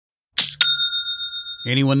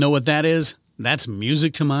Anyone know what that is? That's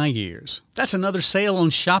music to my ears. That's another sale on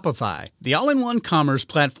Shopify, the all-in-one commerce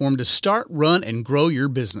platform to start, run, and grow your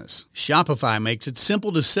business. Shopify makes it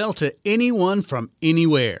simple to sell to anyone from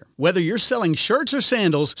anywhere. Whether you're selling shirts or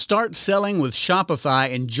sandals, start selling with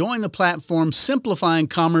Shopify and join the platform simplifying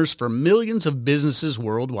commerce for millions of businesses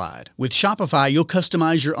worldwide. With Shopify, you'll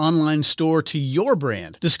customize your online store to your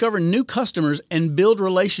brand, discover new customers, and build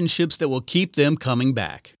relationships that will keep them coming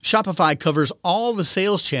back. Shopify covers all the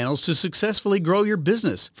sales channels to successfully grow your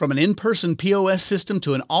business, from an in-person POS system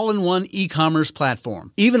to an all-in-one e-commerce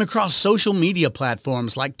platform, even across social media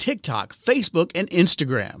platforms like TikTok, Facebook, and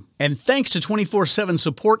Instagram. And thanks to 24/7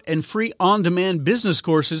 support and free on-demand business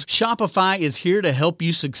courses, Shopify is here to help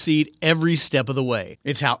you succeed every step of the way.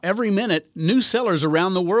 It's how every minute new sellers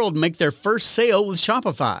around the world make their first sale with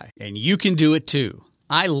Shopify. And you can do it too.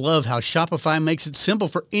 I love how Shopify makes it simple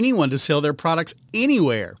for anyone to sell their products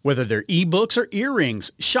anywhere. Whether they're ebooks or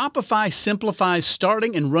earrings, Shopify simplifies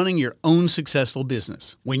starting and running your own successful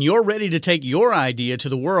business. When you're ready to take your idea to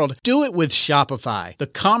the world, do it with Shopify, the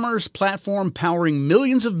commerce platform powering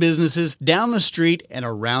millions of businesses down the street and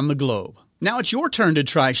around the globe. Now it's your turn to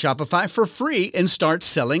try Shopify for free and start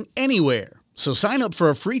selling anywhere. So sign up for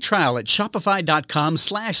a free trial at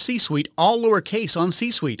shopify.com/C-Suite, all lowercase on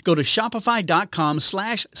C-Suite. Go to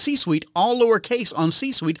shopify.com/C-Suite, all lowercase on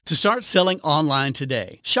C-Suite to start selling online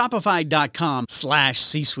today.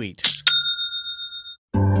 Shopify.com/C-Suite.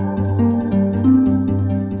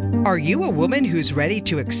 Are you a woman who's ready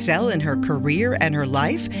to excel in her career and her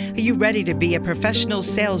life? Are you ready to be a professional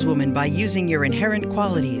saleswoman by using your inherent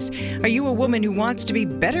qualities? Are you a woman who wants to be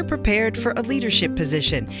better prepared for a leadership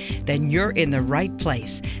position? Then you're in the right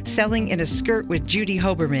place. Selling in a Skirt with Judy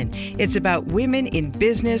Hoberman. It's about women in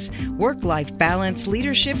business, work-life balance,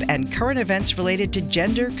 leadership, and current events related to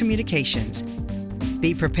gender communications.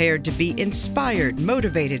 Be prepared to be inspired,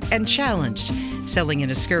 motivated, and challenged. Selling in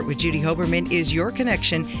a Skirt with Judy Hoberman is your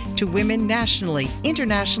connection to women nationally,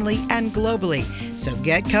 internationally, and globally. So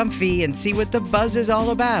get comfy and see what the buzz is all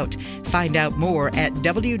about. Find out more at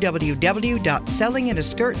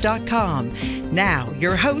www.sellinginaskirt.com. Now,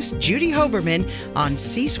 your host, Judy Hoberman on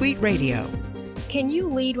C-Suite Radio. Can you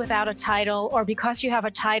lead without a title, or because you have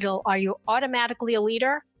a title, are you automatically a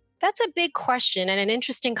leader? That's a big question and an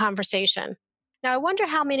interesting conversation. Now, I wonder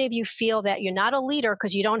how many of you feel that you're not a leader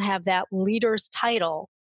because you don't have that leader's title.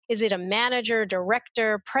 Is it a manager,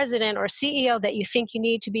 director, president, or CEO that you think you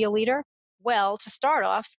need to be a leader? Well, to start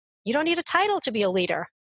off, you don't need a title to be a leader,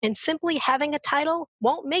 and simply having a title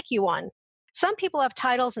won't make you one. Some people have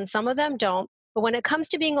titles and some of them don't, but when it comes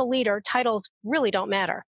to being a leader, titles really don't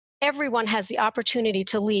matter. Everyone has the opportunity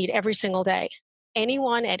to lead every single day.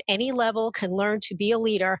 Anyone at any level can learn to be a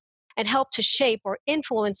leader and help to shape or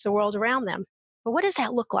influence the world around them. But what does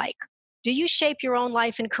that look like? Do you shape your own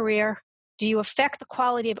life and career? Do you affect the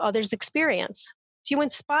quality of others' experience? Do you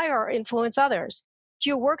inspire or influence others? Do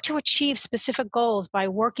you work to achieve specific goals by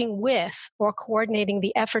working with or coordinating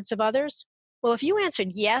the efforts of others? Well, if you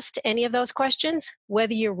answered yes to any of those questions,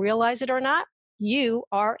 whether you realize it or not, you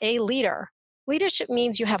are a leader. Leadership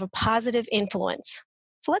means you have a positive influence.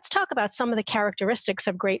 So let's talk about some of the characteristics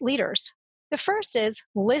of great leaders. The first is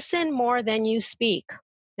listen more than you speak.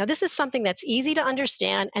 Now, this is something that's easy to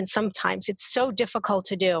understand, and sometimes it's so difficult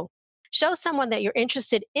to do. Show someone that you're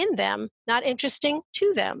interested in them, not interesting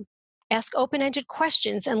to them. Ask open-ended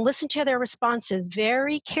questions and listen to their responses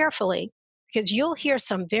very carefully, because you'll hear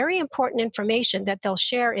some very important information that they'll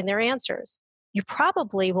share in their answers. You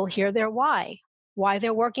probably will hear their why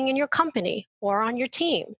they're working in your company or on your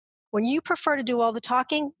team. When you prefer to do all the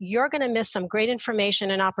talking, you're going to miss some great information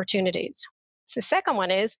and opportunities. So the second one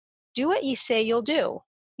is do what you say you'll do.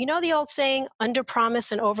 You know the old saying, under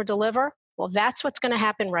promise and over deliver? Well, that's what's going to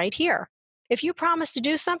happen right here. If you promise to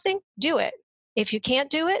do something, do it. If you can't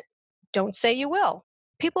do it, don't say you will.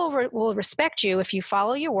 People will respect you if you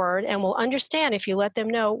follow your word and will understand if you let them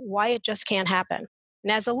know why it just can't happen.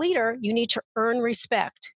 And as a leader, you need to earn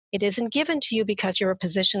respect. It isn't given to you because you're a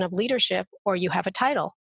position of leadership or you have a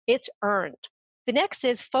title. It's earned. The next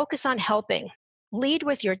is focus on helping. Lead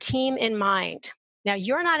with your team in mind. Now,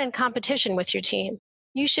 you're not in competition with your team.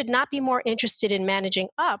 You should not be more interested in managing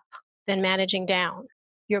up than managing down.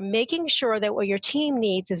 You're making sure that what your team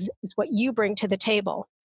needs is what you bring to the table.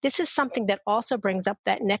 This is something that also brings up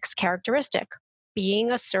that next characteristic,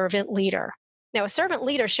 being a servant leader. Now, a servant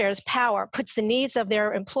leader shares power, puts the needs of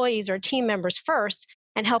their employees or team members first,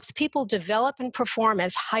 and helps people develop and perform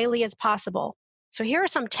as highly as possible. So here are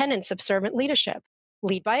some tenets of servant leadership.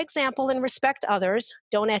 Lead by example and respect others.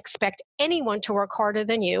 Don't expect anyone to work harder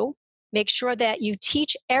than you. Make sure that you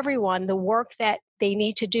teach everyone the work that they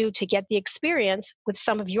need to do to get the experience with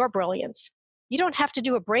some of your brilliance. You don't have to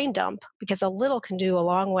do a brain dump because a little can do a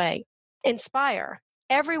long way. Inspire.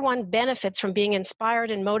 Everyone benefits from being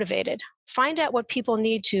inspired and motivated. Find out what people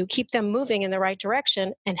need to keep them moving in the right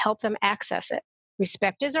direction and help them access it.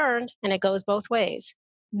 Respect is earned, and it goes both ways.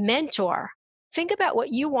 Mentor. Think about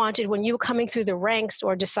what you wanted when you were coming through the ranks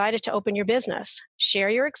or decided to open your business. Share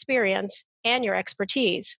your experience and your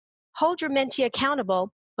expertise. Hold your mentee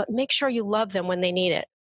accountable, but make sure you love them when they need it.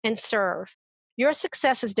 And serve. Your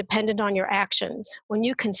success is dependent on your actions. When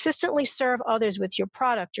you consistently serve others with your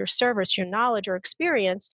product, your service, your knowledge, or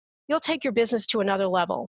experience, you'll take your business to another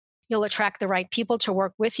level. You'll attract the right people to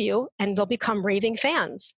work with you, and they'll become raving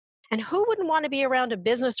fans. And who wouldn't want to be around a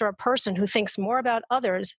business or a person who thinks more about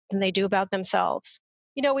others than they do about themselves?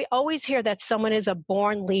 You know, we always hear that someone is a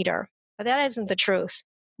born leader, but that isn't the truth.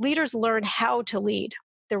 Leaders learn how to lead.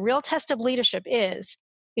 The real test of leadership is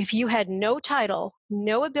if you had no title,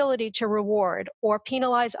 no ability to reward or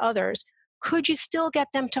penalize others, could you still get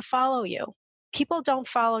them to follow you? People don't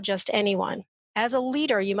follow just anyone. As a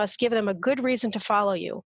leader, you must give them a good reason to follow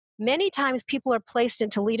you. Many times people are placed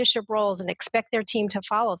into leadership roles and expect their team to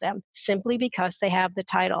follow them simply because they have the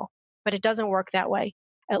title. But it doesn't work that way,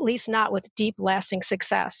 at least not with deep, lasting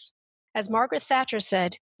success. As Margaret Thatcher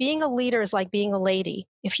said, being a leader is like being a lady.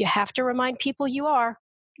 If you have to remind people you are,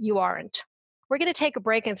 you aren't. We're going to take a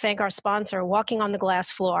break and thank our sponsor, Walking on the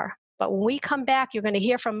Glass Floor. But when we come back, you're going to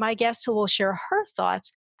hear from my guest who will share her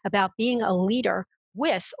thoughts about being a leader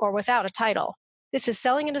with or without a title. This is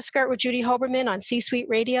Selling in a Skirt with Judy Hoberman on C-Suite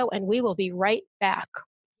Radio, and we will be right back.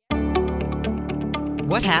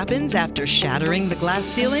 What happens after shattering the glass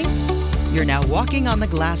ceiling? You're now walking on the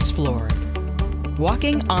glass floor.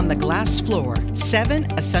 Walking on the Glass Floor,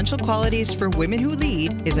 7 Essential Qualities for Women Who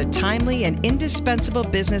Lead is a timely and indispensable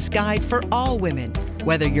business guide for all women,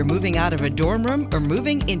 whether you're moving out of a dorm room or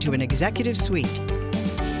moving into an executive suite.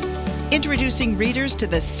 Introducing readers to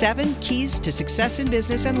the 7 keys to success in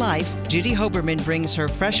business and life, Judy Hoberman brings her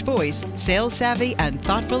fresh voice, sales savvy, and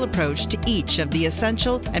thoughtful approach to each of the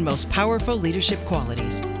essential and most powerful leadership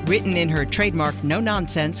qualities. Written in her trademark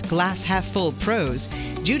no-nonsense, glass-half-full prose,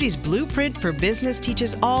 Judy's Blueprint for Business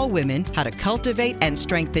teaches all women how to cultivate and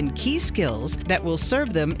strengthen key skills that will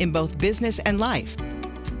serve them in both business and life.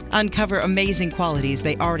 Uncover amazing qualities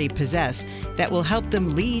they already possess that will help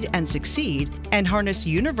them lead and succeed, and harness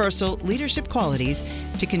universal leadership qualities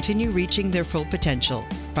to continue reaching their full potential.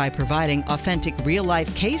 By providing authentic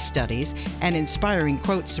real-life case studies and inspiring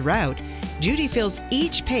quotes throughout, Judy fills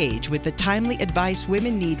each page with the timely advice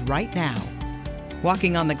women need right now.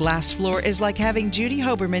 Walking on the Glass Floor is like having Judy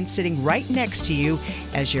Hoberman sitting right next to you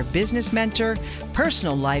as your business mentor,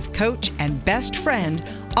 personal life coach, and best friend,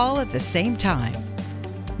 all at the same time.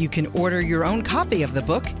 You can order your own copy of the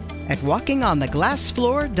book at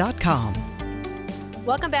walkingontheglassfloor.com.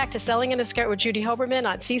 Welcome back to Selling in a Skirt with Judy Hoberman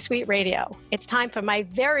on C-Suite Radio. It's time for my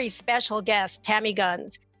very special guest, Tammy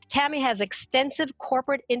Guns. Tammy has extensive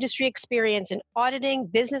corporate industry experience in auditing,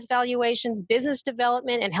 business valuations, business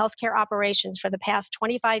development, and healthcare operations for the past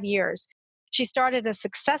 25 years. She started a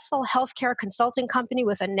successful healthcare consulting company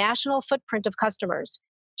with a national footprint of customers.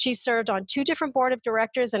 She served on 2 different board of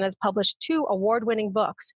directors and has published 2 award-winning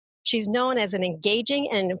books. She's known as an engaging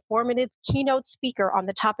and informative keynote speaker on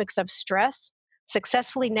the topics of stress,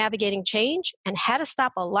 successfully navigating change, and how to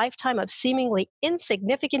stop a lifetime of seemingly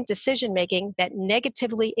insignificant decision-making that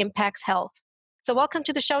negatively impacts health. So welcome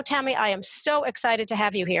to the show, Tammy. I am so excited to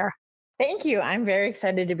have you here. Thank you. I'm very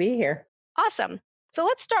excited to be here. Awesome. So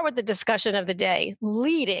let's start with the discussion of the day.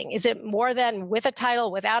 Leading, is it more than with a title,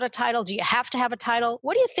 without a title? Do you have to have a title?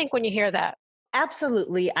 What do you think when you hear that?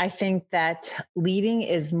 Absolutely. I think that leading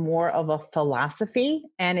is more of a philosophy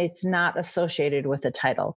and it's not associated with a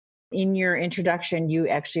title. In your introduction, you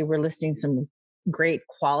actually were listing some great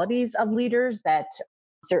qualities of leaders that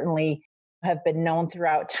certainly have been known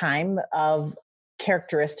throughout time of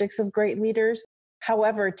characteristics of great leaders.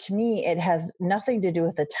 However, to me, it has nothing to do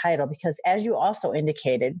with the title because as you also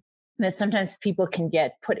indicated, that sometimes people can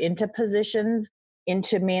get put into positions,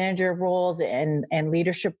 into manager roles and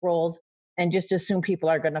leadership roles, and just assume people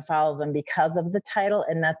are going to follow them because of the title.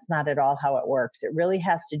 And that's not at all how it works. It really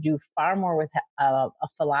has to do far more with a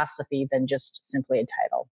philosophy than just simply a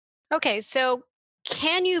title. Okay, so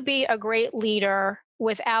can you be a great leader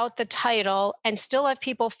without the title and still have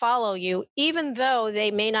people follow you, even though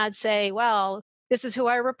they may not say, well, this is who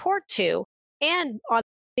I report to? And on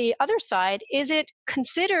the other side, is it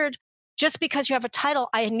considered just because you have a title,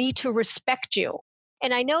 I need to respect you?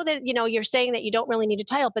 And I know that, you're saying that you don't really need a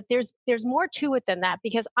title, but there's more to it than that,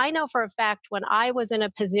 because I know for a fact when I was in a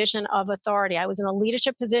position of authority, I was in a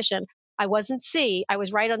leadership position. I wasn't C, I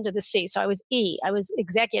was right under the C. So I was E, I was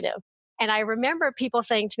executive. And I remember people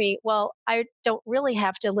saying to me, well, I don't really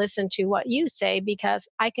have to listen to what you say because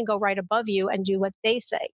I can go right above you and do what they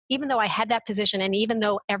say, even though I had that position and even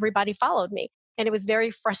though everybody followed me. And it was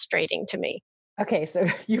very frustrating to me. Okay, so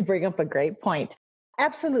you bring up a great point.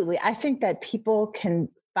 Absolutely. I think that people can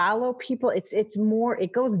follow people. It's more,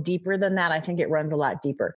 it goes deeper than that. I think it runs a lot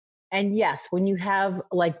deeper. And yes, when you have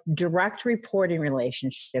like direct reporting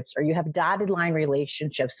relationships or you have dotted line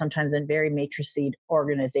relationships, sometimes in very matricide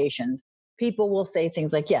organizations, people will say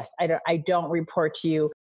things like, yes, I don't report to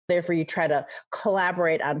you. Therefore, you try to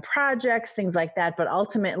collaborate on projects, things like that. But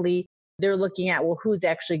ultimately, they're looking at, well, who's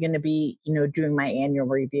actually going to be, doing my annual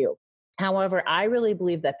review. However, I really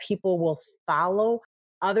believe that people will follow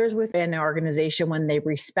others within an organization when they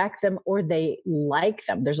respect them or they like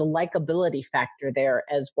them. There's a likability factor there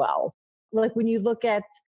as well. Like when you look at,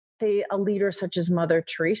 say, a leader such as Mother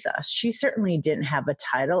Teresa, she certainly didn't have a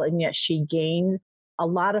title, and yet she gained a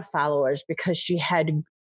lot of followers because she had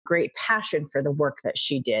great passion for the work that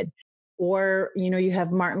she did. Or, you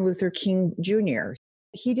have Martin Luther King Jr.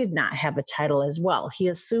 He did not have a title as well. He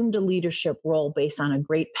assumed a leadership role based on a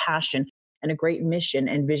great passion and a great mission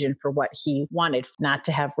and vision for what he wanted, not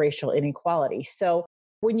to have racial inequality. So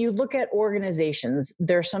when you look at organizations,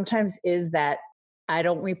 there sometimes is that I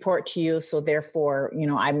don't report to you, so therefore,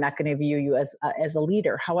 I'm not going to view you as a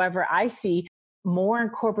leader. However, I see more in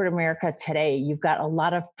corporate America today, you've got a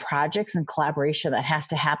lot of projects and collaboration that has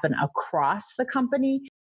to happen across the company.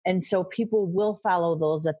 And so people will follow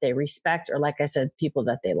those that they respect, or like I said, people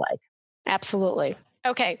that they like. Absolutely.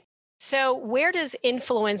 Okay. So where does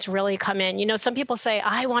influence really come in? Some people say,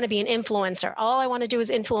 I want to be an influencer. All I want to do is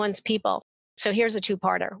influence people. So here's a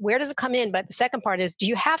two-parter. Where does it come in? But the second part is, do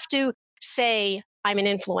you have to say, I'm an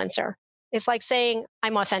influencer? It's like saying,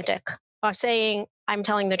 I'm authentic, or saying, I'm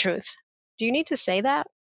telling the truth. Do you need to say that?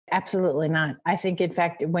 Absolutely not. I think, in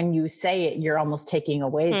fact, when you say it, you're almost taking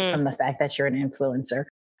away from the fact that you're an influencer.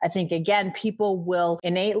 I think, again, people will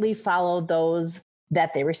innately follow those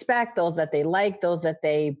that they respect, those that they like, those that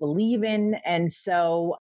they believe in. And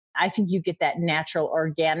so I think you get that natural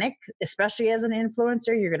organic, especially as an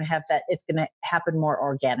influencer, you're going to have that, it's going to happen more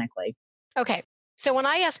organically. Okay. So when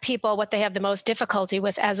I ask people what they have the most difficulty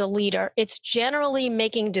with as a leader, it's generally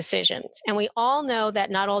making decisions. And we all know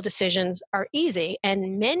that not all decisions are easy,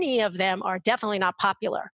 and many of them are definitely not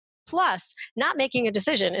popular. Plus, not making a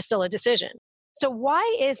decision is still a decision. So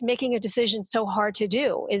why is making a decision so hard to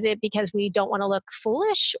do? Is it because we don't want to look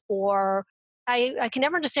foolish? Or I can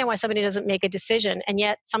never understand why somebody doesn't make a decision. And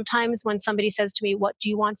yet sometimes when somebody says to me, what do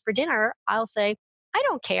you want for dinner? I'll say, I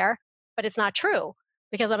don't care, but it's not true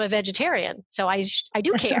because I'm a vegetarian. So I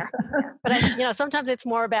do care. But sometimes it's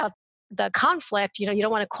more about the conflict. You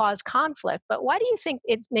don't want to cause conflict. But why do you think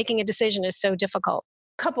making a decision is so difficult?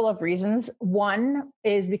 Couple of reasons. One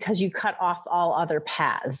is because you cut off all other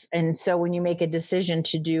paths. And so when you make a decision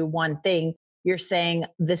to do one thing, you're saying,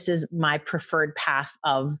 this is my preferred path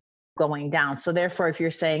of going down. So therefore, if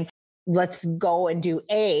you're saying, let's go and do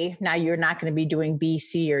A, now you're not going to be doing B,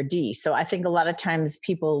 C, or D. So I think a lot of times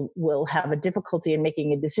people will have a difficulty in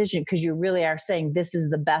making a decision because you really are saying this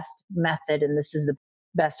is the best method and this is the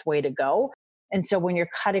best way to go. And so when you're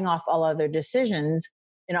cutting off all other decisions,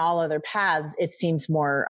 in all other paths, it seems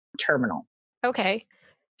more terminal. Okay.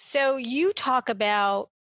 So you talk about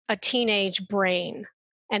a teenage brain,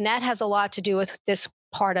 and that has a lot to do with this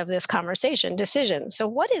part of this conversation, decisions. So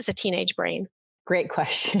what is a teenage brain? Great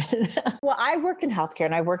question. Well, I work in healthcare,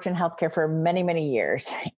 and I worked in healthcare for many, many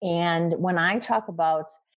years. And when I talk about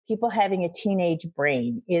people having a teenage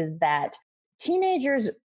brain, is that teenagers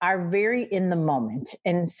are very in the moment.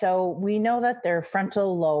 And so we know that their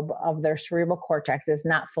frontal lobe of their cerebral cortex is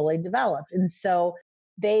not fully developed. And so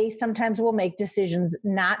they sometimes will make decisions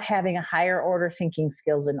not having a higher order thinking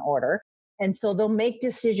skills in order. And so they'll make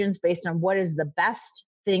decisions based on what is the best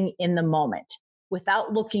thing in the moment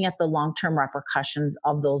without looking at the long-term repercussions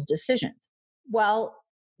of those decisions. Well,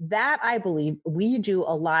 that I believe we do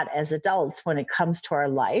a lot as adults when it comes to our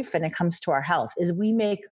life and it comes to our health, is we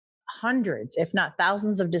make hundreds, if not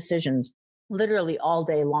thousands of decisions literally all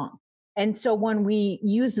day long. And so when we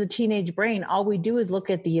use the teenage brain, all we do is look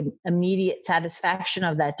at the immediate satisfaction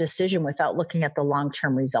of that decision without looking at the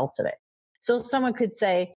long-term results of it. So someone could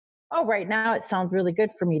say, oh, right now it sounds really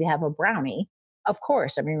good for me to have a brownie. Of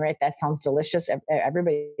course. I mean, right, that sounds delicious.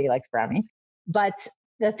 Everybody likes brownies. But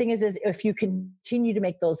the thing is if you continue to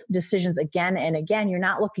make those decisions again and again, you're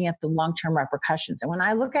not looking at the long-term repercussions. And when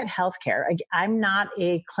I look at healthcare, I'm not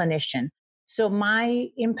a clinician. So my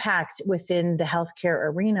impact within the healthcare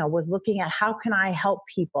arena was looking at how can I help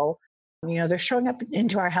people. They're showing up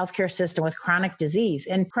into our healthcare system with chronic disease,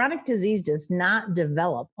 and chronic disease does not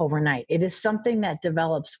develop overnight. It is something that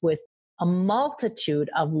develops with a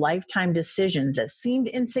multitude of lifetime decisions that seemed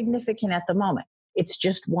insignificant at the moment. It's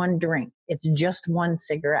just one drink. It's just one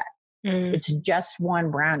cigarette. It's just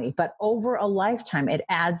one brownie. But over a lifetime, it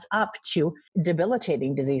adds up to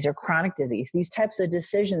debilitating disease or chronic disease. These types of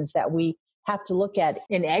decisions that we have to look at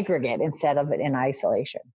in aggregate instead of it in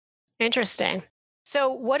isolation. Interesting.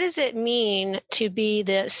 So what does it mean to be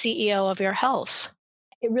the CEO of your health?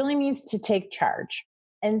 It really means to take charge.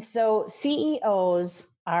 And so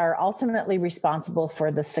CEOs are ultimately responsible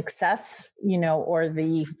for the success, or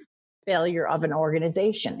the failure of an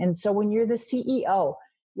organization. And so when you're the CEO,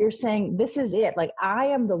 you're saying, this is it. Like, I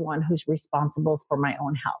am the one who's responsible for my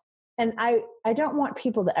own health. And I don't want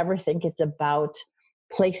people to ever think it's about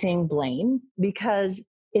placing blame, because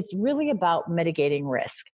it's really about mitigating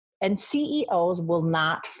risk. And CEOs will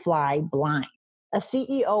not fly blind. A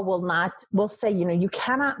CEO will say, you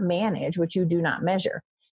cannot manage what you do not measure.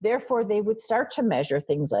 Therefore, they would start to measure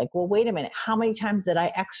things like, well, wait a minute, how many times did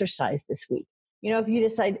I exercise this week? If you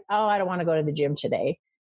decide, oh, I don't want to go to the gym today.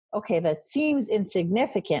 Okay, that seems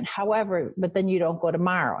insignificant. However, but then you don't go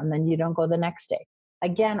tomorrow, and then you don't go the next day.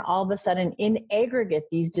 Again, all of a sudden, in aggregate,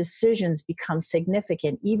 these decisions become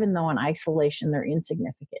significant, even though in isolation they're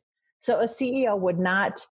insignificant. So a CEO would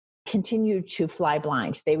not continue to fly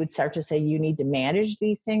blind. They would start to say, you need to manage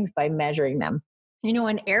these things by measuring them.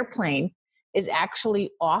 An airplane is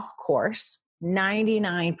actually off course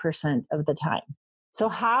 99% of the time. So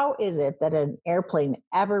how is it that an airplane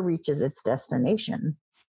ever reaches its destination?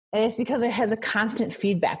 And it's because it has a constant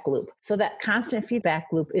feedback loop. So that constant feedback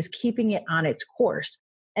loop is keeping it on its course.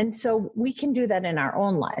 And so we can do that in our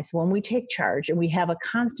own lives. When we take charge and we have a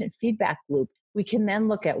constant feedback loop, we can then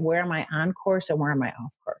look at where am I on course and where am I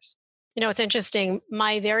off course. It's interesting.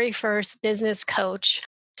 My very first business coach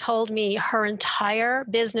told me her entire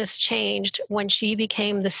business changed when she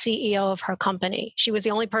became the CEO of her company. She was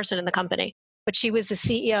the only person in the company, but she was the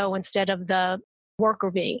CEO instead of the worker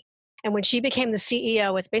bee. And when she became the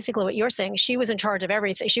CEO, it's basically what you're saying. She was in charge of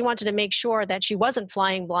everything. She wanted to make sure that she wasn't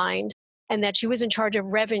flying blind and that she was in charge of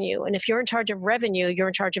revenue. And if you're in charge of revenue, you're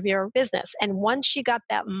in charge of your business. And once she got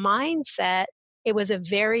that mindset, it was a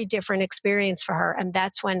very different experience for her. And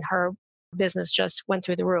that's when her business just went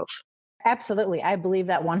through the roof. Absolutely. I believe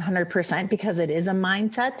that 100% because it is a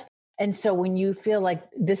mindset. And so when you feel like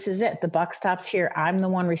this is it, the buck stops here, I'm the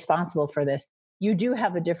one responsible for this, you do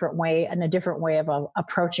have a different way of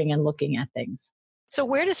approaching and looking at things. So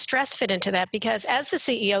where does stress fit into that? Because as the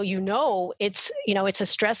CEO, it's a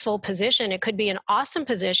stressful position. It could be an awesome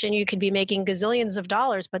position. You could be making gazillions of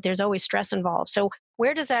dollars, but there's always stress involved. So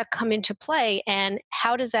where does that come into play and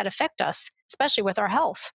how does that affect us, especially with our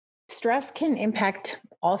health? Stress can impact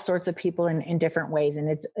all sorts of people in different ways. And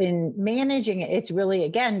it's in managing it, it's really,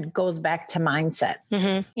 again, goes back to mindset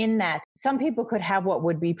in that some people could have what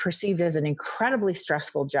would be perceived as an incredibly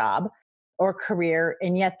stressful job or career,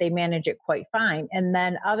 and yet they manage it quite fine. And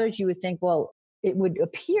then others, you would think, well, it would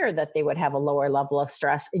appear that they would have a lower level of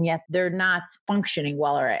stress, and yet they're not functioning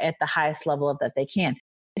well or at the highest level that they can.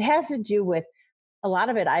 It has to do with a lot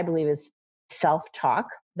of it, I believe, is self-talk,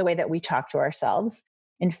 the way that we talk to ourselves.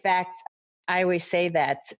 In fact, I always say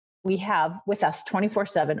that we have with us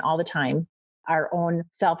 24/7 all the time, our own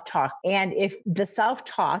self-talk. And if the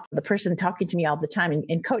self-talk, the person talking to me all the time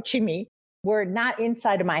and coaching me, we're not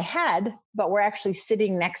inside of my head, but we're actually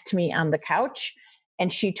sitting next to me on the couch,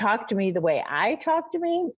 and she talked to me the way I talk to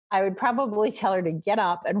me, I would probably tell her to get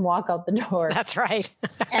up and walk out the door. That's right.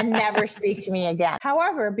 And never speak to me again.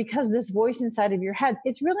 However, because this voice inside of your head,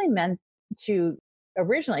 it's really meant to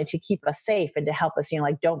originally to keep us safe and to help us,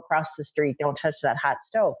 like, don't cross the street, don't touch that hot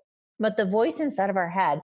stove. But the voice inside of our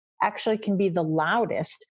head actually can be the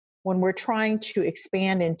loudest when we're trying to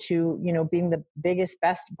expand into, being the biggest,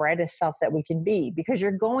 best, brightest self that we can be, because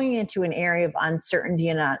you're going into an area of uncertainty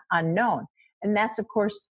and unknown. And that's, of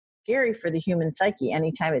course, scary for the human psyche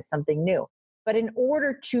anytime it's something new. But in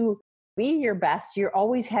order to be your best, you're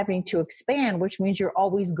always having to expand, which means you're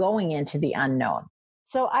always going into the unknown.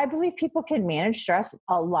 So I believe people can manage stress.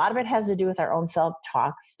 A lot of it has to do with our own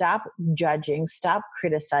self-talk. Stop judging, stop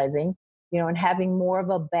criticizing, and having more of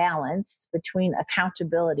a balance between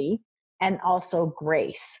accountability and also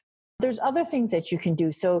grace. There's other things that you can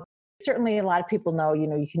do. So certainly a lot of people know,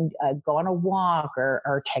 you can go on a walk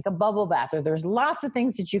or take a bubble bath, or there's lots of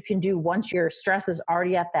things that you can do once your stress is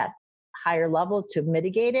already at that higher level to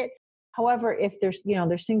mitigate it. However, if there's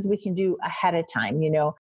things we can do ahead of time,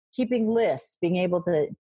 keeping lists, being able to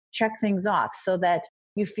check things off so that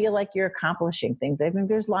you feel like you're accomplishing things. I think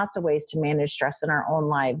there's lots of ways to manage stress in our own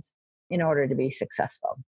lives in order to be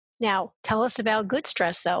successful. Now, tell us about good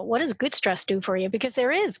stress, though. What does good stress do for you? Because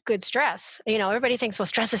there is good stress. Everybody thinks, well,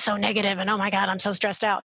 stress is so negative and oh my God, I'm so stressed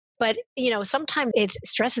out. But, sometimes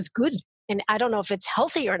stress is good. And I don't know if it's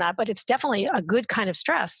healthy or not, but it's definitely a good kind of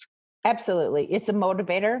stress. Absolutely. It's a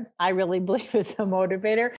motivator. I really believe it's a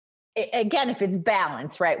motivator. Again, if it's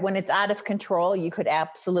balanced, right? When it's out of control, you could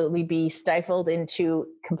absolutely be stifled into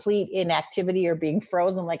complete inactivity or being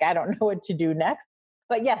frozen, like, I don't know what to do next.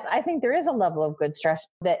 But yes, I think there is a level of good stress,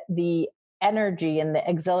 that the energy and the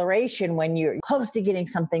exhilaration when you're close to getting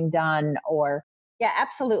something done, yeah,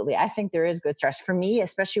 absolutely. I think there is good stress for me,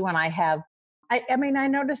 especially when I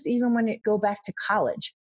noticed even when you go back to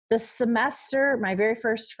college, the semester, my very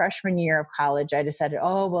first freshman year of college, I decided,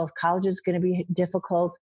 oh, well, college is going to be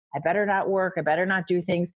difficult. I better not work. I better not do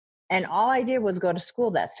things. And all I did was go to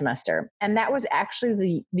school that semester. And that was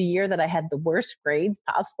actually the year that I had the worst grades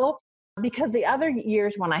possible, because the other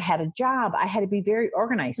years when I had a job, I had to be very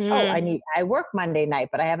organized. I work Monday night,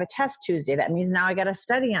 but I have a test Tuesday. That means now I got to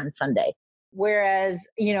study on Sunday. Whereas,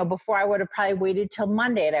 before I would have probably waited till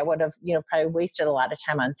Monday, and I would have, probably wasted a lot of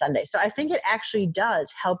time on Sunday. So I think it actually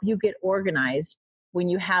does help you get organized when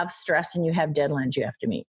you have stress and you have deadlines you have to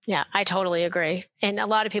meet. Yeah, I totally agree. And a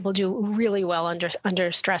lot of people do really well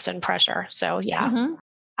under stress and pressure. So yeah. Mm-hmm.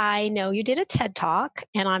 I know you did a TED Talk,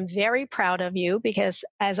 and I'm very proud of you because,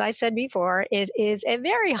 as I said before, it is a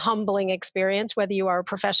very humbling experience, whether you are a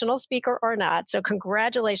professional speaker or not. So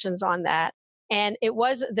congratulations on that. And it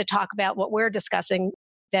was the talk about what we're discussing,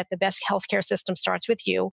 that the best healthcare system starts with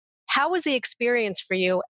you. How was the experience for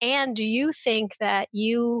you? And do you think that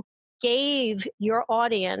you gave your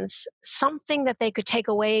audience something that they could take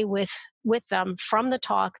away with them from the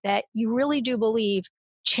talk that you really do believe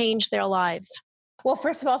changed their lives? Well,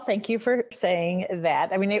 first of all, thank you for saying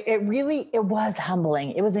that. I mean, it was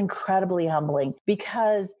humbling. It was incredibly humbling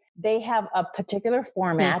because they have a particular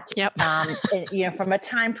format, Yep. From a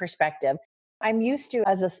time perspective. I'm used to,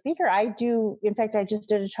 as a speaker, in fact, I just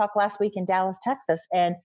did a talk last week in Dallas, Texas,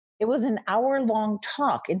 and it was an hour-long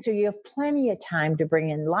talk. And so you have plenty of time to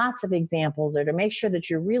bring in lots of examples or to make sure that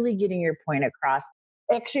you're really getting your point across.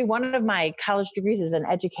 Actually, one of my college degrees is in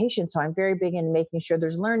education, so I'm very big in making sure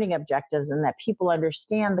there's learning objectives and that people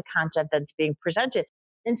understand the content that's being presented.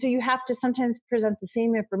 And so you have to sometimes present the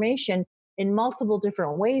same information in multiple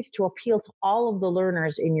different ways to appeal to all of the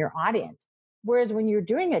learners in your audience. Whereas when you're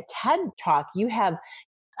doing a TED Talk,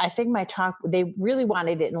 I think my talk, they really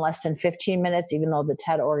wanted it in less than 15 minutes, even though the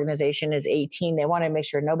TED organization is 18. They wanted to make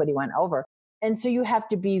sure nobody went over. And so you have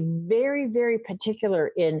to be very, very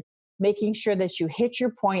particular in making sure that you hit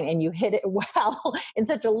your point and you hit it well in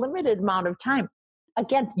such a limited amount of time.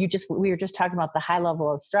 Again, we were just talking about the high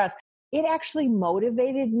level of stress. It actually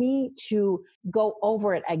motivated me to go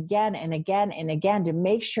over it again and again and again to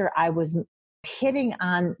make sure I was hitting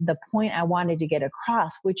on the point I wanted to get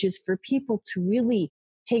across, which is for people to really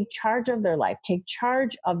take charge of their life, take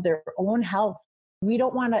charge of their own health. We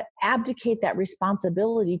don't want to abdicate that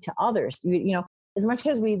responsibility to others. As much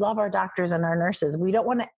as we love our doctors and our nurses, we don't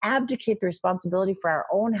want to abdicate the responsibility for our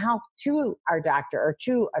own health to our doctor or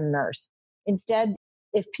to a nurse. Instead,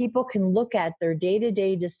 if people can look at their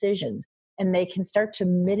day-to-day decisions and they can start to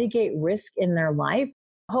mitigate risk in their life,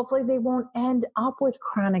 hopefully they won't end up with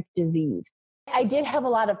chronic disease. I did have a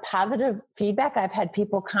lot of positive feedback. I've had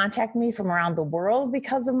people contact me from around the world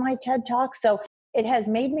because of my TED Talk. So it has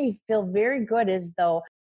made me feel very good, as though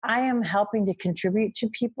I am helping to contribute to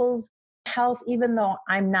people's health, even though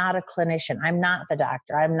I'm not a clinician. I'm not the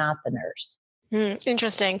doctor. I'm not the nurse.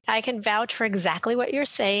 Interesting. I can vouch for exactly what you're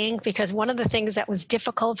saying, because one of the things that was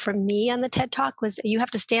difficult for me on the TED Talk was you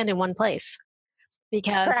have to stand in one place.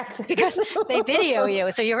 Because they video you.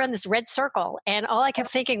 So you're in this red circle. And all I kept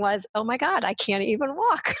thinking was, oh my God, I can't even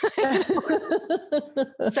walk.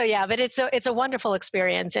 So yeah, but it's a wonderful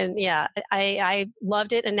experience. And yeah, I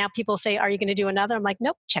loved it. And now people say, are you going to do another? I'm like,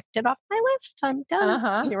 nope, checked it off my list. I'm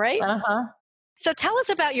done. You're right. So tell us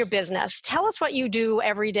about your business. Tell us what you do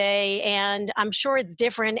every day. And I'm sure it's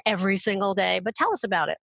different every single day, but tell us about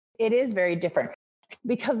it. It is very different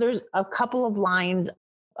because there's a couple of lines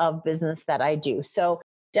of business that I do. So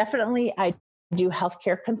definitely I do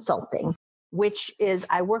healthcare consulting, which is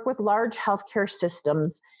I work with large healthcare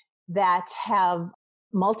systems that have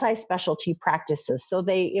multi-specialty practices. So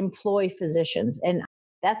they employ physicians. And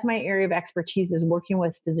that's my area of expertise, is working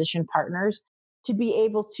with physician partners to be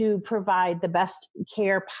able to provide the best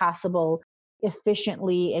care possible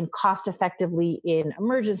efficiently and cost effectively in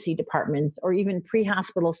emergency departments or even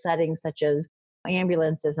pre-hospital settings such as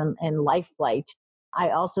ambulances and life flight. I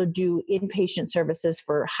also do inpatient services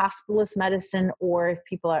for hospitalist medicine, or if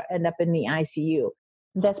people end up in the ICU.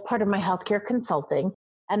 That's part of my healthcare consulting.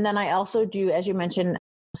 And then I also do, as you mentioned,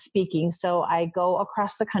 speaking. So I go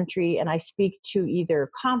across the country and I speak to either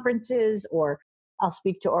conferences, or I'll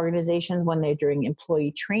speak to organizations when they're doing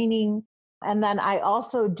employee training. And then I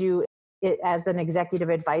also do it as an executive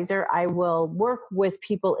advisor. I will work with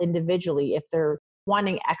people individually if they're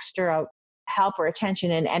wanting extra help or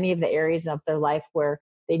attention in any of the areas of their life where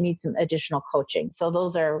they need some additional coaching. So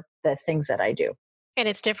those are the things that I do. And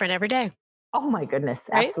it's different every day. Oh my goodness.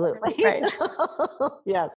 Right? Absolutely. Right.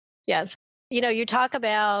 Yes. Yes. You talk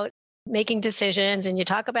about making decisions, and you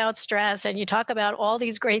talk about stress, and you talk about all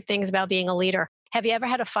these great things about being a leader. Have you ever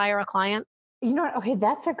had to fire a client? You know what? Okay,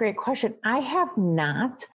 that's a great question. I have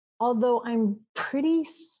not, although I'm pretty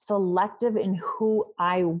selective in who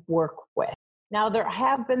I work with. Now, there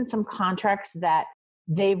have been some contracts that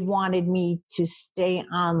they've wanted me to stay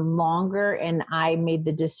on longer, and I made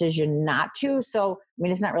the decision not to. So,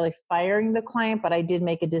 it's not really firing the client, but I did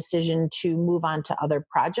make a decision to move on to other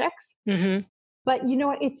projects. Mm-hmm. But you know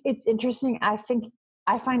what? It's interesting. I think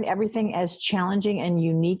I find everything as challenging and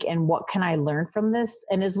unique, and what can I learn from this?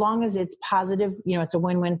 And as long as it's positive, it's a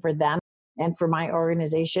win-win for them and for my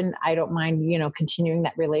organization, I don't mind, continuing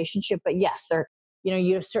that relationship. But yes,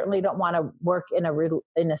 you certainly don't want to work in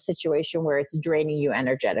a situation where it's draining you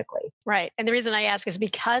energetically. Right. And the reason I ask is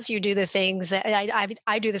because you do the things that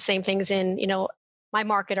I do the same things in, my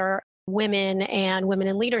market are women and women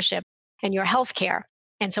in leadership and your healthcare.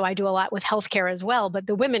 And so I do a lot with healthcare as well, but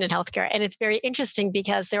the women in healthcare. And it's very interesting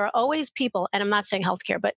because there are always people, and I'm not saying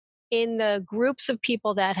healthcare, but in the groups of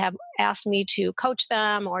people that have asked me to coach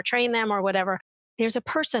them or train them or whatever, there's a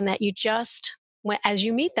person that you just, as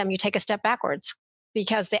you meet them, you take a step backwards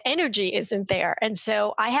because the energy isn't there. And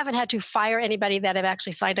so I haven't had to fire anybody that I've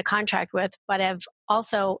actually signed a contract with, but have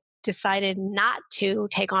also decided not to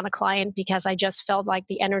take on a client because I just felt like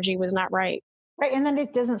the energy was not right. Right. And then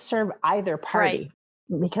it doesn't serve either party. Right.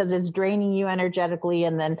 Because it's draining you energetically,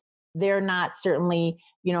 and then they're not certainly,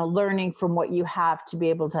 learning from what you have to be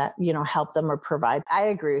able to, help them or provide. I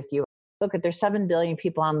agree with you. Look, there's 7 billion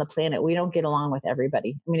people on the planet. We don't get along with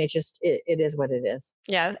everybody. It is what it is.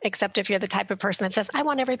 Yeah. Except if you're the type of person that says, I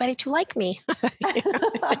want everybody to like me.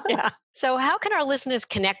 Yeah. So how can our listeners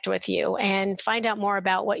connect with you and find out more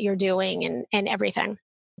about what you're doing and everything?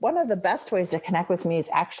 One of the best ways to connect with me is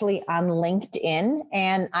actually on LinkedIn.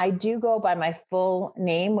 And I do go by my full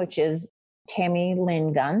name, which is Tammy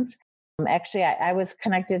Lynn Guns. Actually, I was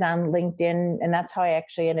connected on LinkedIn, and that's how I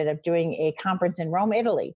actually ended up doing a conference in Rome,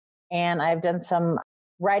 Italy. And I've done some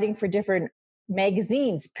writing for different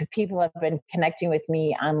magazines. People have been connecting with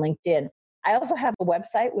me on LinkedIn. I also have a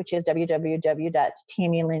website, which is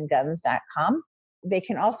www.tammylynguns.com.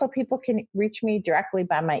 People can reach me directly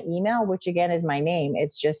by my email, which again is my name.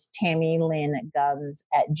 It's just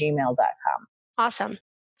tammylynguns@gmail.com. Awesome.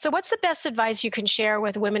 So what's the best advice you can share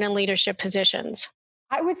with women in leadership positions?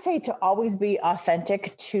 I would say to always be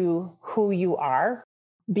authentic to who you are,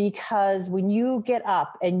 because when you get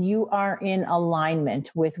up and you are in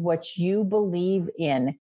alignment with what you believe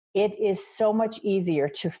in, it is so much easier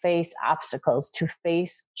to face obstacles, to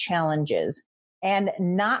face challenges, and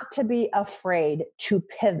not to be afraid to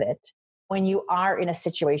pivot when you are in a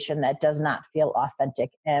situation that does not feel authentic.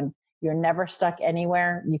 And you're never stuck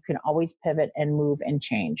anywhere. You can always pivot and move and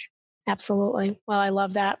change. Absolutely. Well, I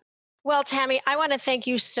love that. Well, Tammy, I want to thank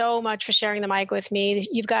you so much for sharing the mic with me.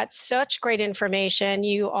 You've got such great information.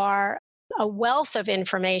 You are a wealth of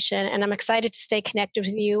information, and I'm excited to stay connected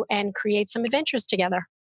with you and create some adventures together.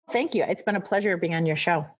 Thank you. It's been a pleasure being on your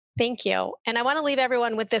show. Thank you. And I want to leave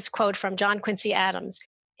everyone with this quote from John Quincy Adams.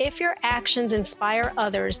 If your actions inspire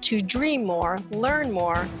others to dream more, learn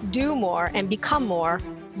more, do more, and become more,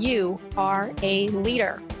 you are a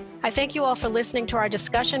leader. I thank you all for listening to our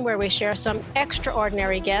discussion where we share some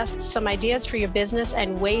extraordinary guests, some ideas for your business,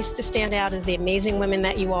 and ways to stand out as the amazing women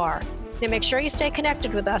that you are. Now make sure you stay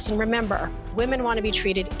connected with us, and remember, women want to be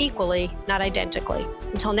treated equally, not identically.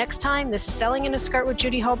 Until next time, this is Selling in a Skirt with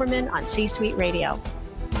Judy Hoberman on C-Suite Radio.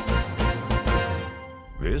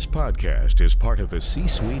 This podcast is part of the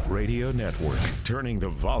C-Suite Radio Network, turning the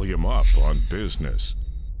volume up on business.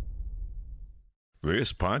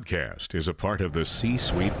 This podcast is a part of the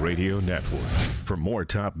C-Suite Radio Network. For more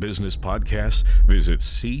top business podcasts, visit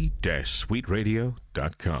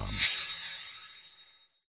c-suiteradio.com.